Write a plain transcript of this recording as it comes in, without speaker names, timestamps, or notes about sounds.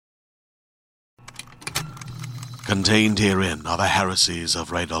Contained herein are the heresies of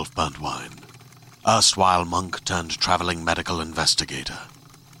Radolf Burntwine, erstwhile monk turned traveling medical investigator.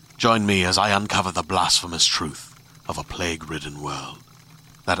 Join me as I uncover the blasphemous truth of a plague-ridden world,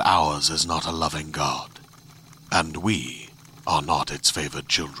 that ours is not a loving God, and we are not its favored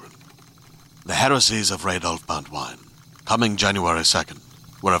children. The heresies of Radolf Burntwine, coming January 2nd,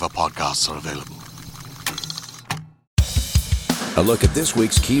 wherever podcasts are available. A look at this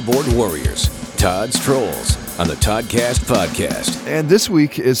week's keyboard warriors, Todd's Trolls, on the Toddcast podcast. And this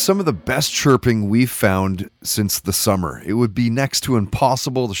week is some of the best chirping we've found since the summer. It would be next to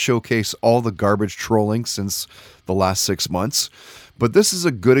impossible to showcase all the garbage trolling since the last 6 months. But this is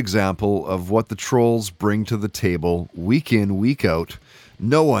a good example of what the trolls bring to the table week in, week out.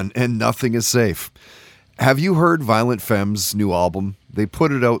 No one and nothing is safe. Have you heard Violent Femmes' new album? They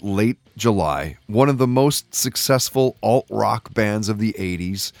put it out late July. One of the most successful alt-rock bands of the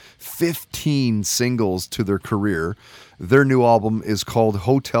 80s. 15 singles to their career. Their new album is called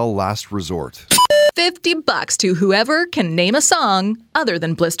Hotel Last Resort. $50 to whoever can name a song other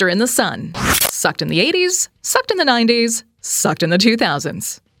than Blister in the Sun. Sucked in the 80s, sucked in the 90s, sucked in the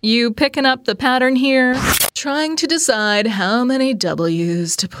 2000s. You picking up the pattern here? Trying to decide how many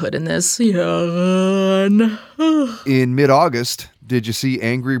W's to put in this yawn. In mid-August, did you see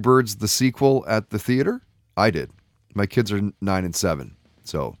Angry Birds the sequel at the theater? I did. My kids are 9 and 7.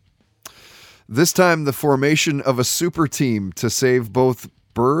 So this time the formation of a super team to save both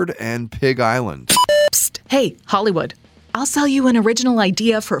Bird and Pig Island. Psst. Hey, Hollywood. I'll sell you an original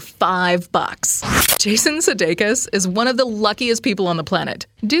idea for $5. Jason Sudeikis is one of the luckiest people on the planet.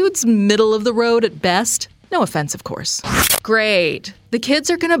 Dude's middle of the road at best. No offense, of course. Great. The kids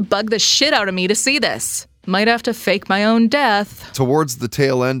are gonna bug the shit out of me to see this. Might have to fake my own death. Towards the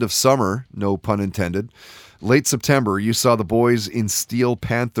tail end of summer, no pun intended, late September, you saw the boys in Steel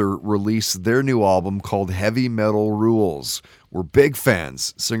Panther release their new album called Heavy Metal Rules. We're big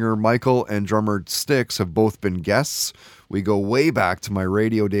fans. Singer Michael and drummer Styx have both been guests. We go way back to my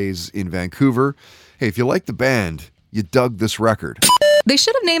radio days in Vancouver. Hey, if you like the band, you dug this record. They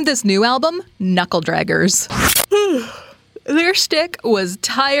should have named this new album Knuckle Draggers. Their shtick was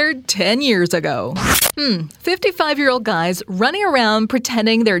tired 10 years ago. 55-year-old guys running around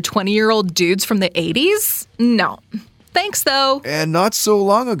pretending they're 20-year-old dudes from the 80s? No. Thanks, though. And not so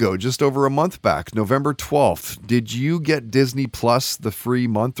long ago, just over a month back, November 12th, did you get Disney Plus, the free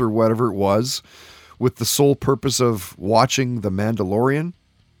month or whatever it was, with the sole purpose of watching The Mandalorian?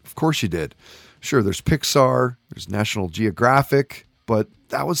 Of course you did. Sure, there's Pixar, there's National Geographic, but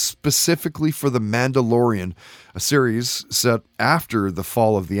that was specifically for The Mandalorian, a series set after the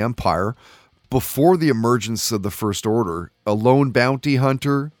fall of the Empire, before the emergence of the First Order, a lone bounty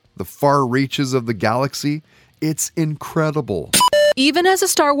hunter, the far reaches of the galaxy. It's incredible. Even as a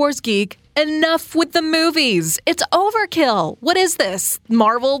Star Wars geek, enough with the movies. It's overkill. What is this?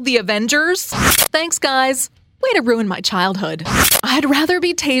 Marvel, the Avengers? Thanks, guys. Way to ruin my childhood. I'd rather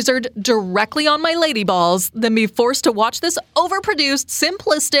be tasered directly on my lady balls than be forced to watch this overproduced,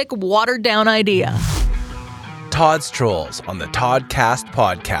 simplistic, watered-down idea. Todd's Trolls on the Toddcast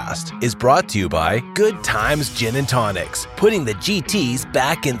podcast is brought to you by Good Times Gin and Tonics, putting the GTs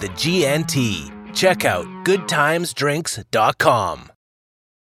back in the GNT. Check out goodtimesdrinks.com.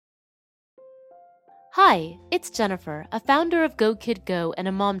 Hi, it's Jennifer, a founder of Go Kid Go and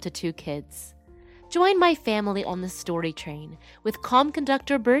a mom to 2 kids. Join my family on the story train with calm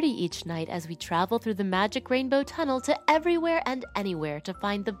conductor Birdie each night as we travel through the magic rainbow tunnel to everywhere and anywhere to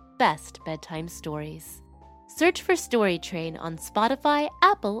find the best bedtime stories. Search for Story Train on Spotify,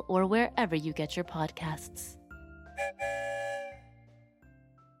 Apple, or wherever you get your podcasts.